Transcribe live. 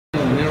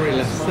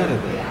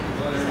Saturday.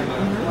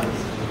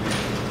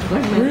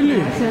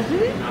 Really?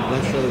 Saturday?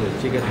 Last Saturday,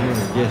 she got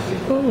married, yes.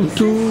 Oh,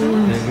 to...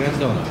 The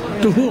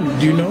granddaughter. To whom?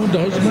 Do you know the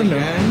husband? The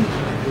man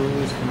who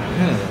is from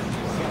Canada.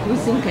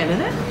 Who's in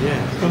Canada? Yeah,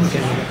 from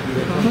Canada.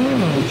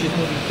 Oh. She's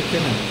going to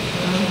Canada.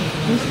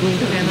 Who's going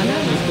to Canada?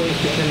 She's going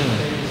to Canada.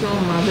 So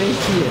mother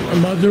is here. A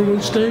mother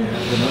will stay?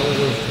 The mother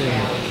will stay.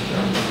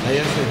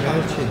 I asked her,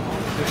 how is she?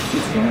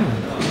 She's fine.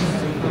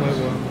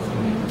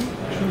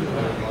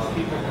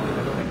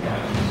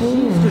 She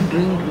used to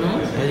drink, no?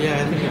 Yeah,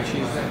 I think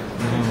she's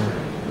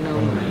No.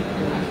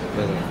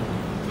 better.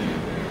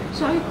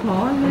 So I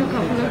called her a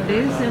couple of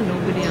days and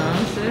nobody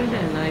answered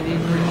and I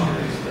didn't know.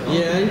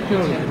 Yeah, I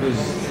called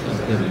because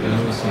of the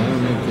house. I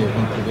don't know if they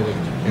want to go to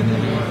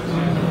Canada.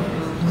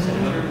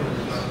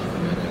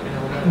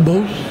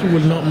 Both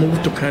will not move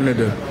to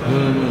Canada. No.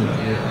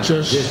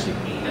 Just Jessie.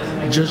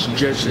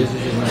 Jessie is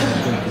not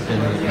going to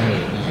Canada.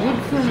 Good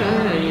for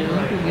her, you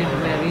know, to get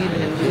married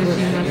and because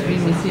she must be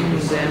missing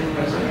them.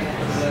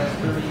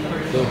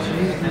 So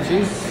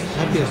she's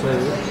happy as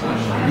well.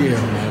 Yeah.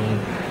 And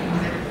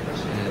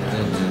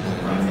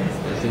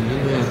I said, you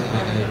know,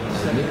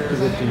 I need to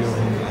go to your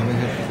home. I don't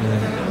have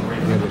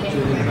we have a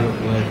children who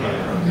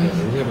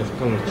we have a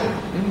scholarship.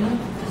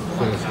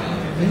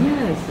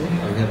 Yes.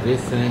 We have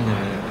this thing and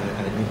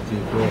I need to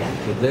go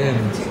to them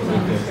so they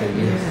can say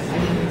yes.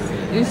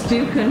 You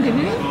still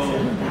continue?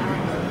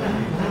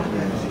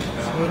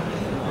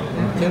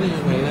 I'm telling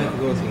you, my life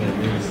goes like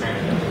this.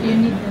 You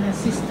need an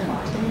assistant.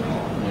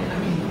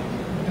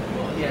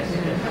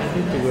 I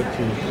need to go to,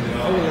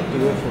 I would like to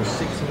go for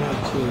 6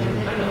 months to...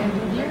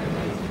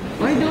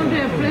 Why don't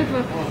you apply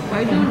for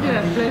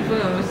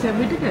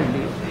sabbatical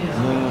leave?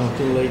 No,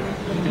 too late.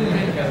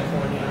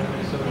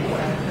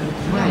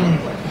 Why?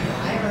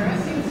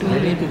 I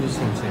need to do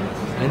something.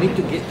 I need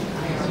to get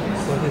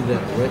something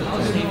that Rey Ty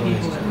is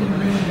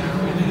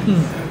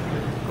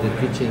the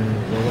teaching,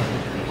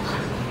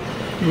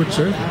 What's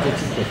that?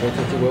 teaching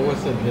professor. What was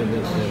the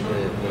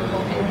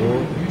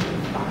award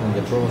on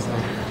the proposal?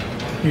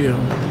 Yeah.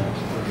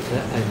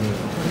 That I know.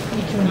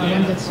 Which one? The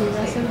one that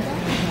Sura said about?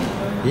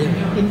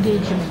 Yeah.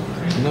 Engagement.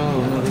 No,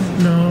 this is,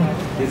 No.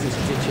 this is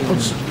teaching.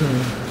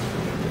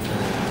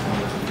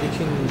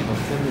 Teaching,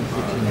 outstanding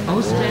teaching.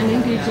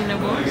 Outstanding teaching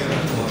awards?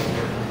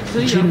 So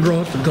Jim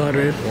Roth got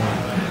it.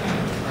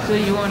 So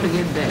you want to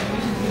get that?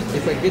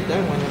 If I get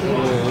that one, I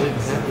will live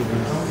happy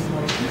this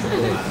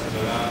day.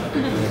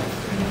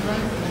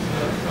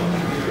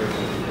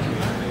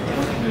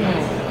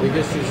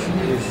 Because it's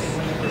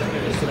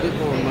a bit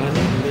more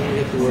money, and then you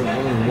have to work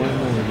only 1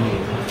 more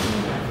year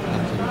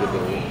after you get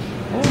away.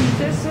 Oh, is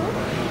that so?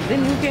 Then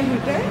you can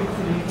retire?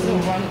 So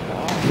one.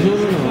 No.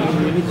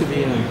 You need to be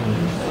on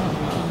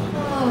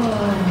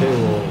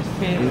payroll.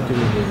 You need to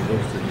be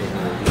reimbursed.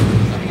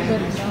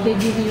 But they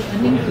give you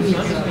an increase. I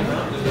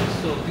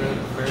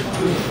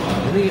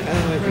think I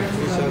don't like it.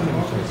 3,000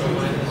 or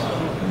something.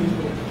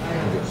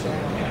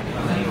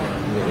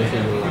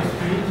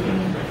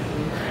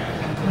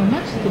 How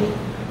much?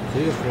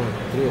 3 or 4,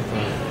 3 or 5.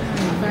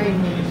 5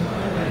 million.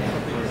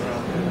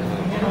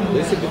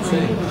 That's a good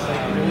thing.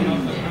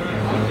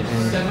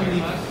 And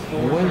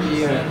 1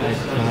 year I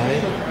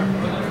tried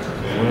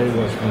where it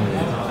was my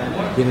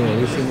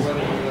generation.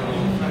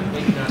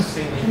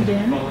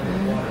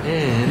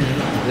 And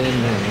then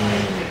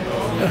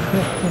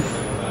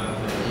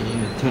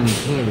Tony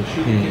Curtis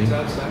came,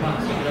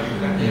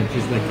 and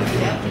just like a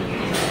doctor.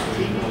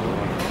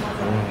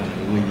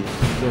 We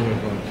so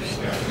much.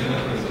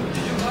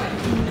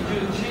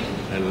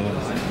 I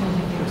lost.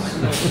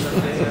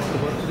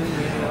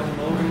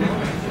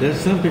 There's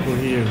some people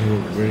here who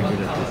are very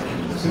good at this.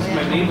 Since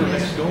my neighbor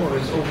next door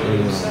is over in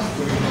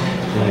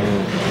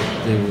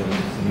they will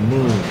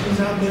move. He's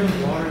out there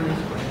watering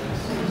his grass.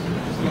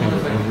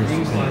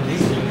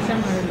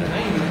 Some are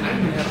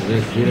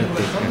They're good at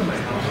this kind of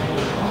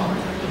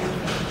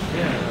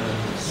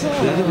stuff.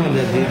 The other one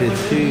that did it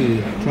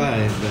too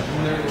tried, but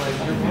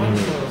it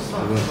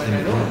was in the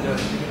wrong.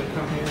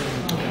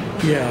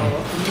 Yeah.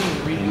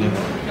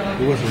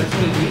 It was like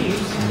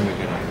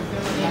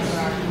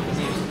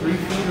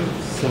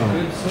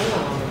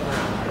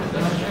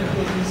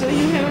So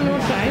you have no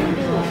time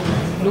to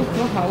look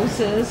for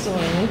houses or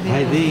anything? I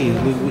did.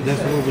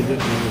 That's what we did.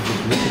 We were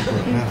looking for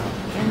a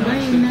house. and why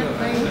not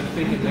buy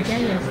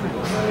Jaya's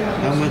house?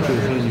 How much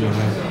is on your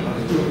house?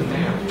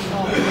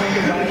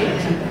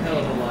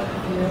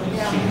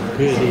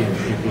 Really?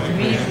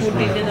 We put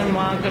it in the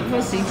market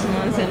for 6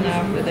 months and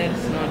after that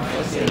it's not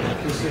for sale.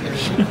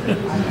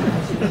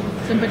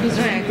 Somebody's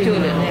No,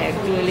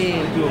 actually,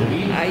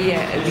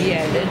 we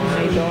added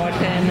my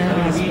daughter and her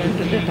husband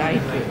to the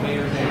title.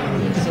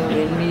 So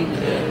when we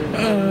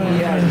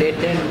are dead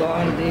and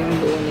gone, they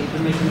will own it.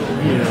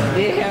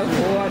 They have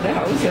 4 other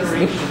houses,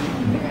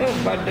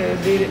 but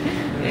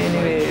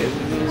anyway,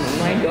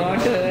 my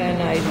daughter and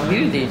I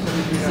built it.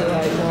 So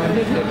I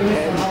wanted her to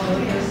have.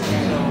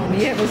 We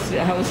have a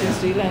house in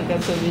Sri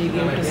Lanka, so we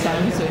give to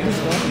some, so it's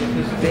not,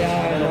 they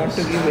are not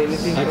to give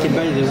anything. I can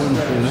buy the one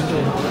for lunch.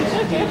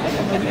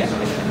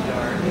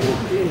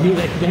 You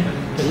like that?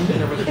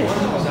 And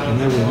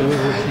I will never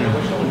work him.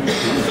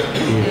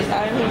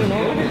 I don't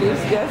know,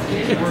 it's just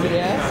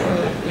yeah, so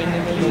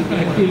whenever we go.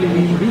 Actually,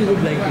 we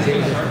would like to say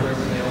that.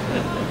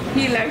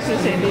 He likes to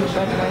send it,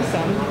 but my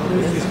son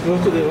It's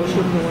close to the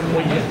ocean, one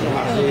more year.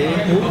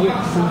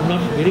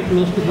 Not very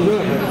close to the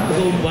ocean,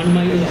 about 1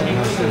 mile. And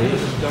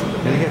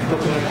he has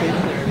coconut trees.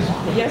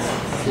 yes,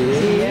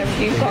 he have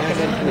king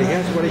coconut. And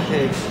that's what it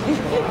takes.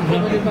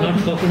 Not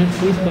coconut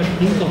trees, but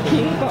king coconut.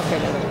 King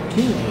coconut.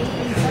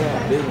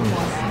 Big ones,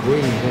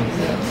 green ones.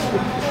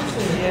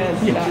 Yes,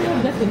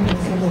 That's in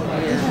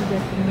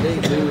They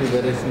do,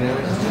 but it's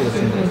never just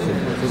in the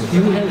city.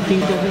 You have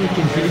king coconut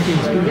in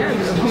Philippines too. yeah,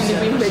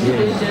 Philippine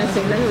vegetation,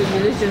 Sri Lankan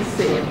vegetation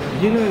same.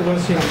 You know, I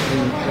was in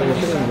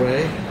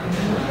Rey.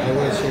 I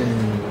was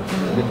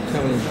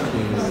coming to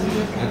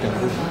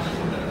Acapulco.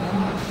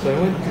 So I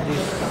went to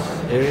this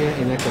area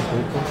in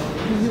Acapulco.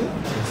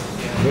 It's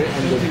very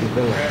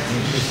underdeveloped.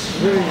 It's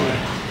very,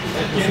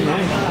 it's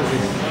nice because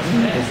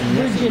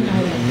it's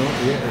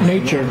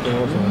Nature.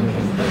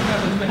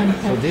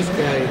 So this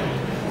guy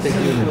takes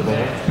you in the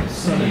boat.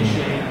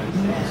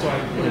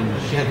 And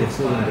she had the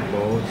food in the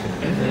boat.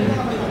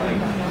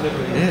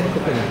 They had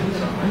coconut.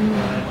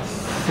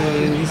 So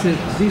he said,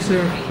 these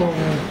are from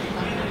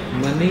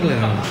Manila,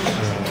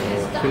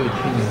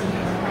 Filipino.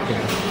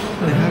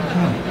 And how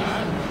come?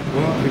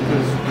 Well,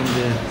 because when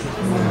the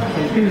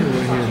Filipinos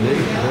were here, they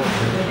brought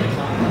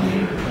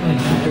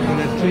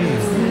coconut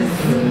trees.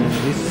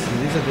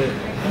 These are the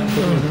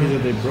coconut trees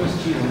that they brought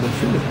from the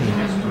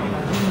Philippines.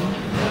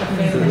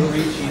 So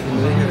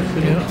they have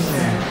Filipino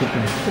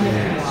coconut.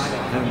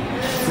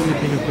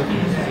 Filipino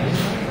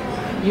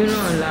coconut. You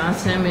know, last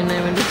time when I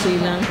went to Sri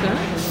Lanka,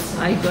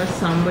 I got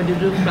somebody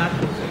to cut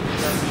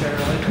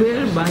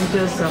 12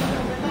 bunches of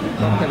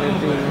coconut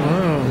tree.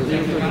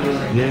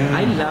 Yeah.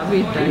 I love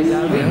it,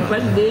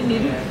 but they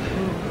didn't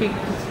pick.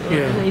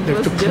 Yeah, it they have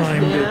was to just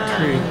climb the there.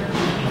 tree.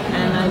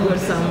 And I got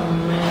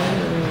some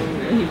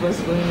man, he was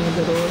going on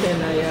the road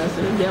and I asked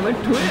him, there were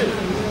 12.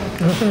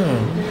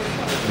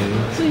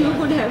 So you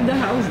could have the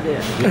house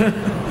there.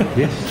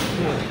 Yes.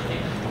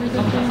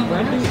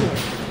 What do you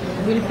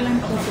Will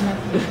plant coconut.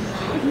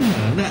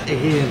 Not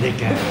here, the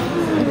cat.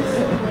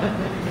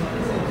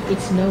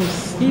 Its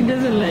nose. He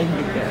doesn't like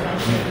the cat.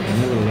 I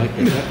never liked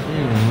it.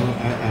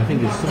 I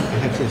think it's so, I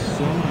have said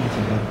so much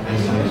about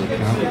the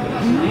cow.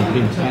 It's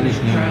been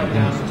punished now, and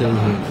I'm still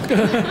here.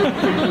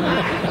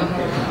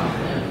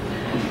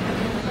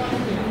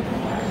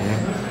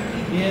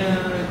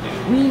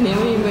 We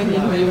never even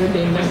knew we would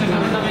end up in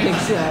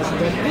Texas,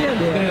 but we are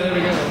there.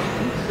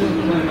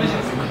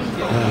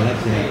 I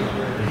like that.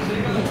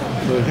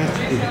 So it has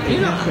to, You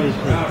know,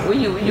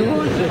 you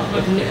want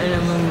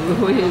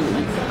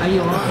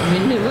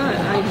whenever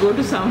I go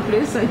to some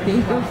place, I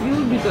think of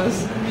you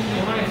because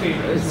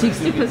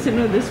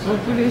 60% of this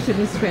population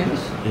is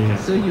Spanish. Yeah.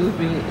 So you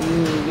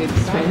get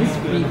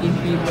Spanish-speaking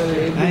people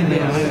I know,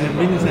 everywhere. I've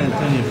been in San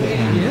Antonio for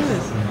times.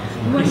 Yes.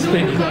 Why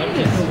don't you come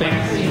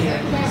here?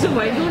 So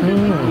why don't you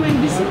come and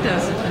visit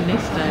us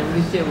next time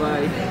with your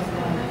wife?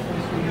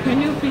 Can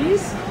you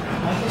please?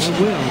 I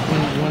will,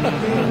 when I'm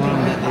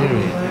around that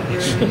area.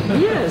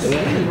 Yes.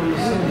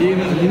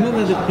 You know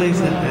that the place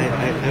that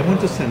I went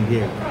to San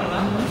Diego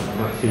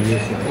about 2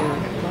 years ago.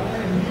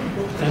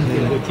 And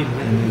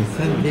in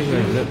San Diego,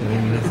 I looked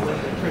and I said,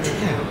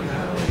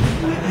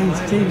 I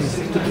stayed in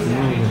stupid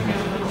Norway.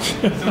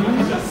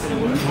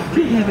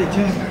 I had a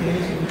job in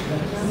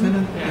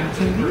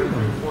San Diego.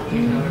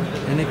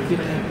 And I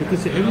could,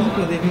 because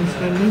everybody they didn't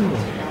start Lingo.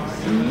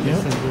 Yeah.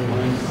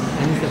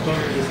 And it's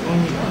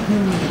only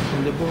 10 minutes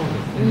from the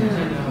border. 10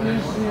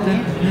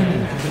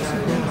 minutes, just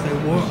cross. I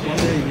walk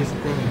there, you just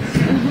cross.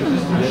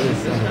 There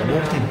is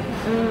walking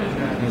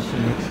into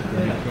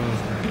Mexico, you cross.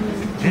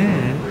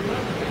 And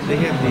they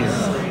have these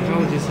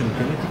colleges and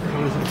community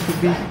colleges. It could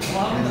be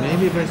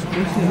maybe vice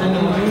president.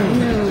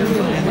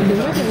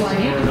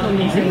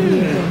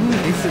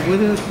 It's the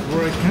weather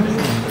where I come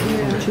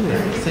from Chile.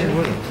 Same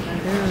weather.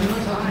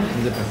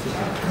 In the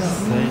Pacific.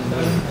 Same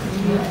weather.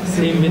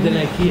 Same with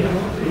like here.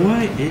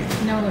 Why?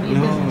 No,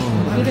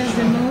 it has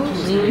the most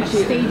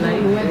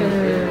stable weather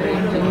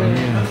in the world.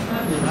 Yeah.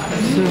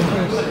 So,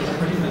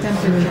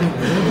 Temperature.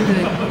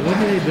 what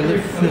did I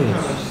believe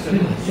Phyllis?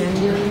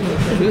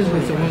 Phyllis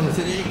was the one who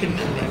said, you can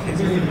come back.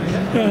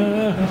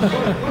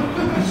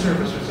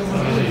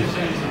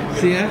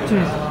 See, after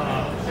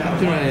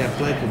I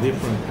applied to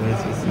different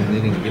places and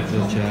didn't get the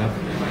job,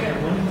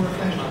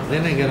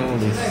 then I got all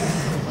these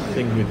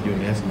things with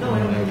UNESCO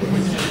and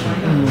everything.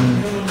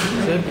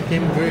 So I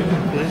became very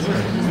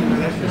complacent.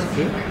 Life was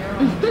good.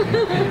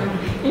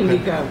 In the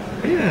cup.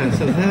 Yeah,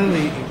 so now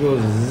it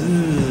goes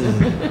zzz.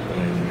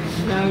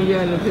 Now you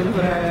are looking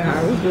for a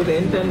house to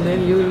rent and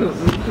then you look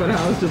for a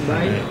house to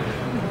buy. And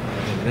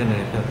then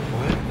I thought,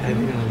 what? I'm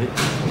going to live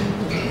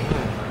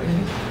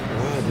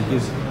wow,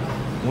 because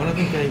one of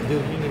the things I do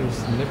here is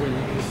never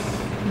use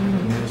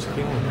my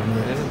skill.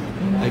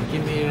 I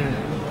came here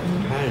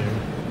higher,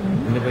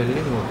 and if I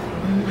live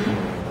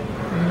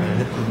I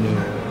had to know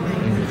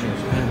English and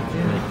Spanish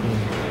when I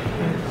came.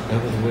 That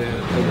was where I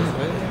was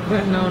right.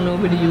 But now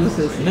nobody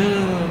uses it. No,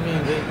 I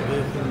mean, they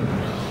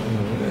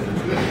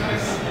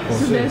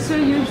So that's why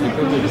you should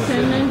come to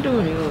San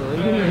Antonio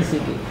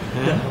University.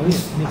 The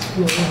house next to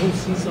our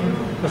house is on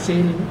for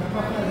sale.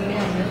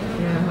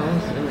 Yeah,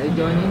 house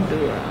adjoining to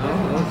our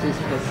house is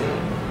for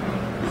sale.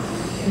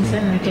 In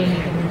San Antonio.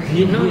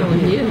 No,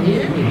 here.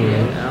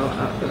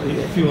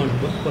 If you want to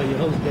buy a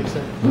house, that's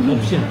an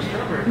option.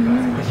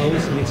 The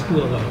house next to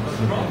our house.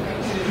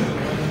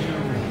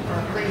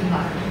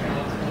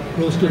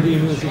 Close to the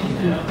university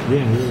too.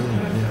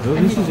 Yeah. Oh,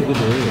 this is a good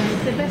area.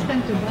 It's the best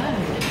time to buy.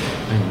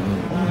 I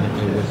know.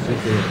 I was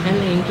just And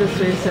the interest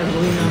rates are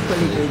going up a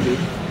little bit.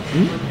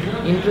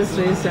 Interest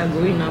rates are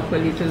going up a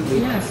little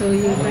bit. Yeah, so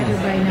you better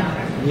buy now.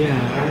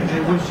 Yeah, I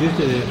was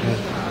yesterday.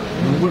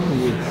 I'm working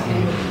with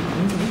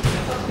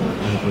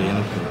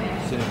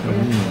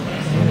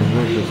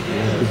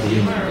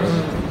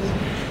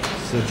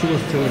so she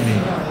was telling me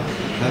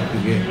how to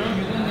get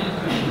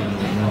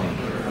money.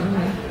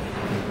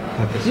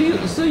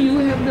 So you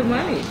have the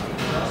money.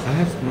 I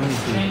have money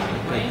to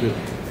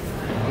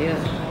Yeah.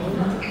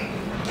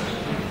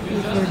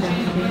 Before that,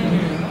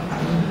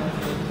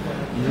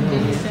 and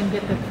then you can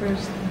get the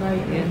first buy,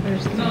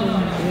 first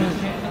loan.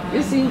 Yeah.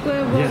 Just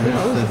inquire about the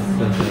house.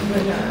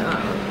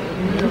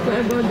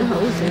 Inquire about the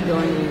house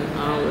adjoining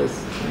ours.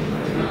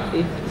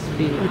 It's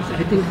been.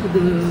 I think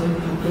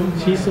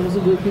she's also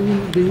working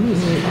in the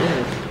university.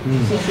 Yes.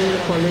 She's in the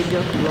College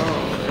of Law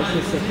as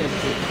a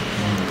secretary.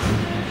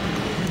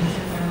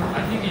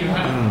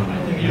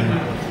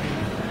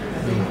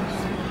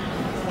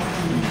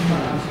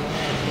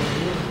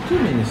 Too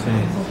many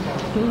things.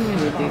 Too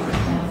many things.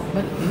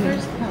 But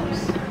first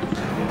house.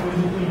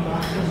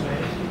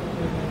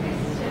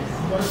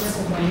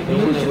 When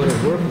I go to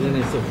work, then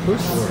it's the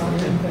first work.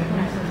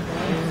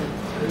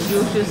 You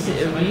should see,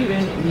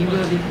 we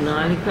were with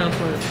Nalika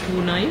for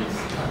 2 nights.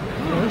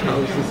 Our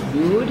house is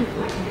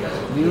beautiful.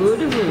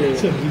 Beautiful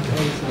It's a area. big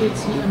house.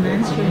 It's a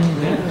mansion.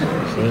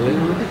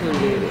 Beautiful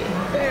area.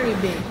 Very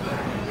big.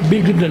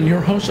 Bigger than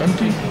your house,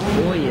 Auntie?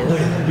 Oh yes.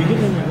 Bigger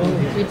than our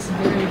house. It's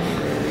very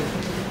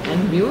big.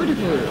 And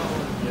beautiful.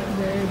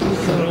 Very big.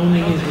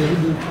 Surrounding is very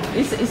good.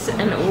 It's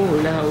an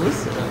old house.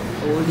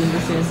 Old in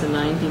the sense of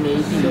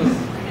 1980s.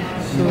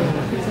 So,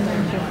 It's a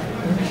mansion.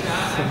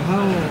 so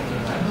how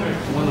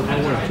one of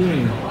our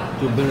team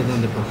do better than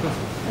the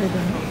professor? I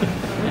don't know.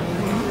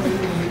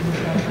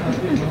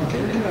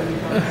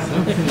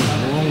 Something is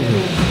wrong with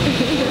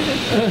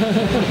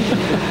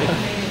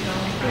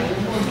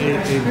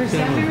Her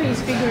salary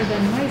is bigger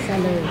than my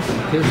salary.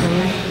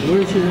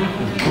 Where is she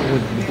working?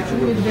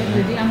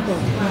 With the uncle.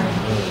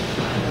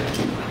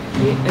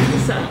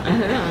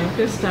 Her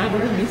uncle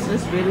started a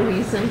business very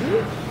recently.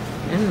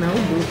 And now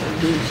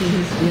she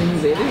is doing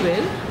very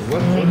well.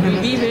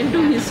 We went to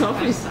his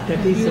office.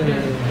 That is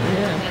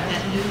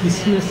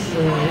business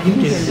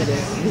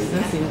intelligence.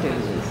 Business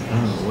intelligence.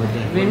 What the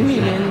When we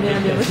went there,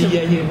 there was a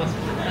CIA must.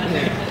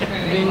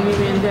 when we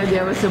went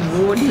there was a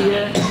board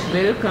here.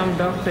 Welcome,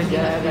 Dr.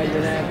 Jaya,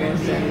 Gajanayake and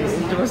Stanley.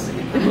 It was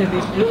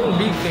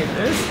big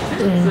letters.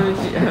 So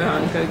her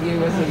uncle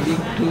gave us a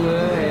big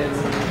tour and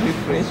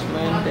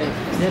refreshment. And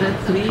there are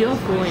 3 or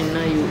 4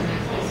 NIU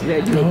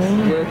graduates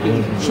working.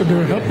 So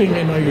they're helping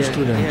NIU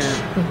students.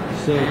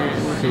 Yeah. So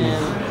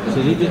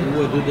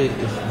what do they,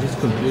 is this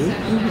computer?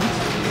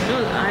 No,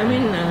 I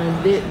mean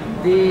they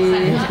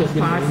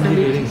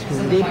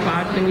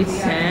partner with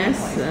SAS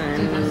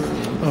and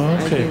Oh,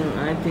 okay.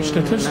 I think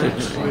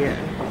Statistics. Yeah.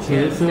 So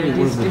they probably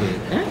work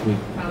Statistics. with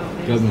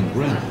government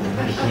grant.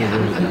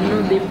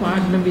 They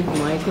partner with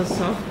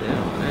Microsoft.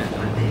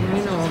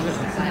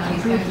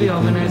 Two, 3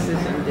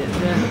 organizations.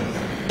 They're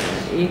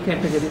A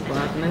category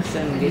partners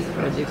and get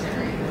projects.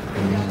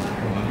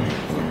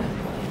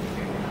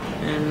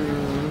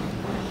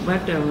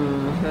 But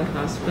her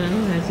husband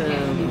has a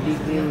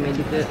degree in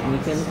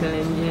mechanical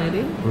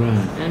engineering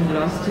and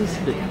lost his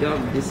job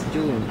this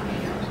June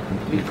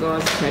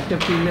because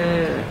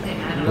Caterpillar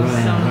lost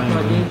some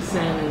projects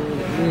and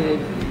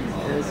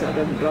they sort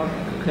of dropped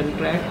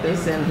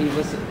contractors and he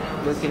was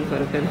working for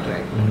a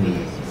contract.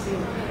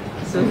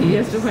 So he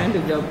has to find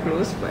a job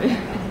close by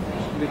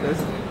because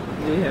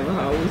they have a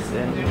house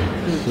and 2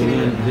 So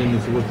children. then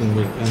he's working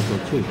with Apple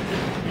too.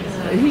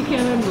 He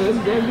cannot work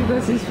there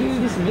because his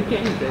field is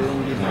mechanical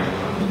engineering.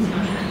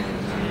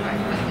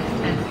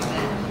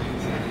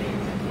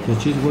 So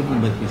she's working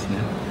by his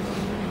now.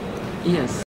 Yes.